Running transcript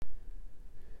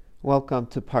Welcome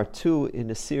to part 2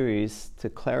 in a series to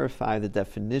clarify the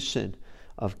definition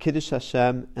of Kiddush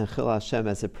Hashem and Chillul Hashem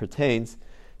as it pertains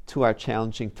to our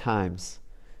challenging times.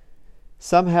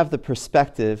 Some have the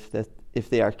perspective that if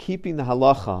they are keeping the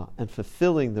halacha and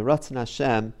fulfilling the Ratzon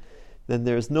Hashem, then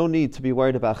there is no need to be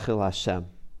worried about Chillul Hashem.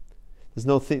 There's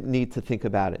no need to think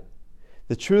about it.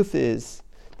 The truth is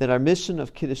that our mission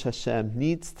of Kiddush Hashem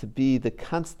needs to be the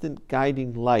constant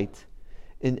guiding light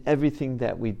in everything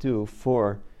that we do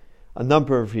for a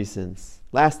number of reasons.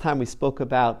 Last time we spoke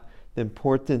about the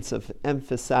importance of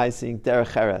emphasizing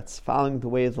derech eretz, following the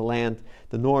way of the land,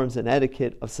 the norms and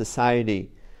etiquette of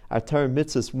society. Our Torah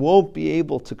mitzvahs won't be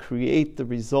able to create the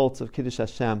results of Kiddush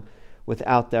Hashem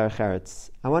without derech eretz.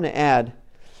 I want to add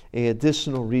an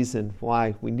additional reason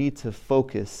why we need to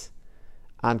focus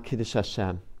on Kiddush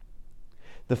Hashem.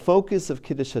 The focus of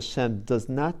Kiddush Hashem does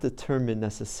not determine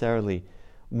necessarily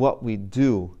what we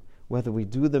do, whether we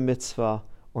do the mitzvah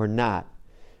or not.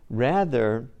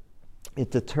 Rather,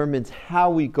 it determines how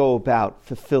we go about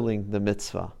fulfilling the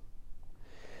mitzvah,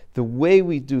 the way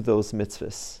we do those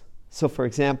mitzvahs. So, for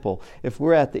example, if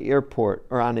we're at the airport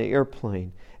or on an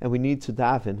airplane and we need to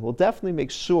daven, we'll definitely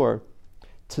make sure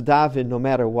to daven no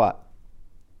matter what.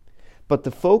 But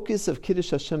the focus of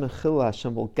Kiddush Hashem and Chillul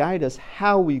Hashem will guide us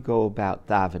how we go about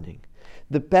davening,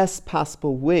 the best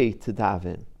possible way to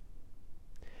daven,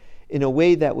 in a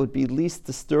way that would be least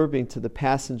disturbing to the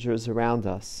passengers around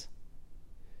us.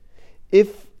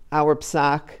 If our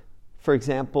psak, for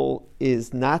example,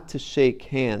 is not to shake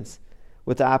hands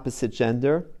with the opposite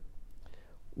gender,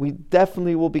 we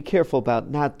definitely will be careful about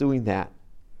not doing that.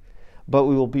 But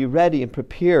we will be ready and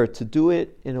prepared to do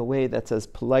it in a way that's as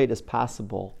polite as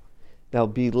possible, that'll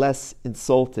be less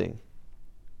insulting.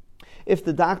 If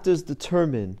the doctors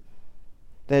determine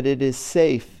that it is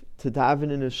safe to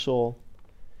daven in a shul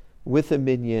with a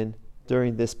minyan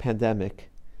during this pandemic,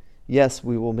 yes,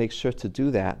 we will make sure to do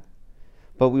that.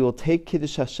 But we will take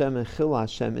Kiddush Hashem and Chillul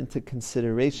Hashem into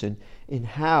consideration in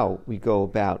how we go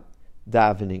about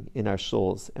davening in our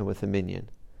shuls and with a minyan.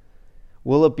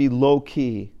 Will it be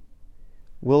low-key?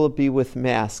 Will it be with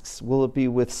masks? Will it be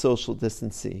with social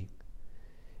distancing?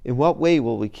 In what way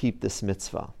will we keep this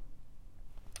mitzvah?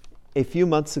 A few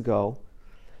months ago,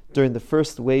 during the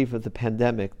first wave of the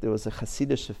pandemic, there was a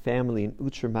Hasidic family in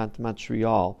Outremont,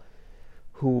 Montreal,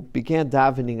 who began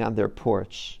davening on their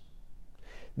porch.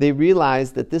 They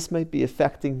realized that this might be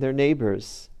affecting their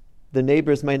neighbors. The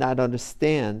neighbors might not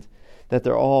understand that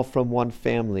they're all from one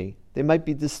family. They might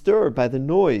be disturbed by the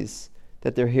noise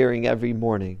that they're hearing every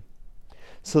morning.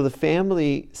 So the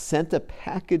family sent a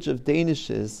package of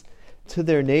danishes to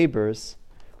their neighbors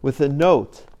with a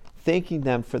note thanking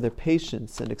them for their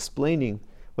patience and explaining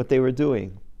what they were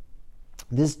doing.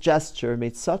 This gesture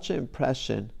made such an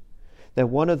impression that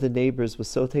one of the neighbors was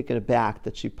so taken aback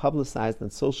that she publicized on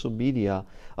social media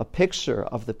a picture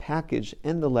of the package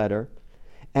and the letter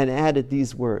and added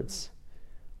these words: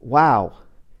 "Wow,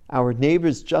 our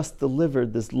neighbors just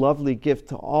delivered this lovely gift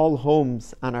to all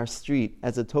homes on our street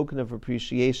as a token of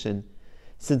appreciation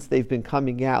since they've been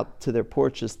coming out to their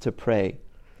porches to pray.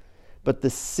 But the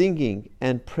singing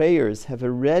and prayers have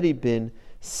already been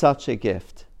such a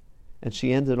gift." And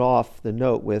she ended off the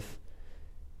note with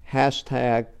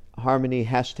hashtag harmony,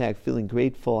 hashtag feeling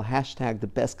grateful, hashtag the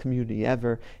best community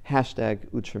ever, hashtag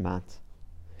Outremont.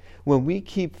 When we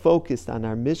keep focused on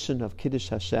our mission of Kiddush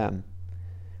Hashem,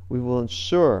 we will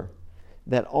ensure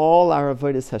that all our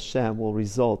avodas Hashem will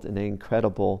result in an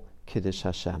incredible Kiddush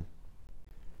Hashem.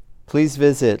 Please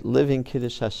visit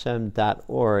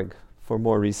livingkiddushhashem.org for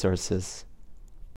more resources.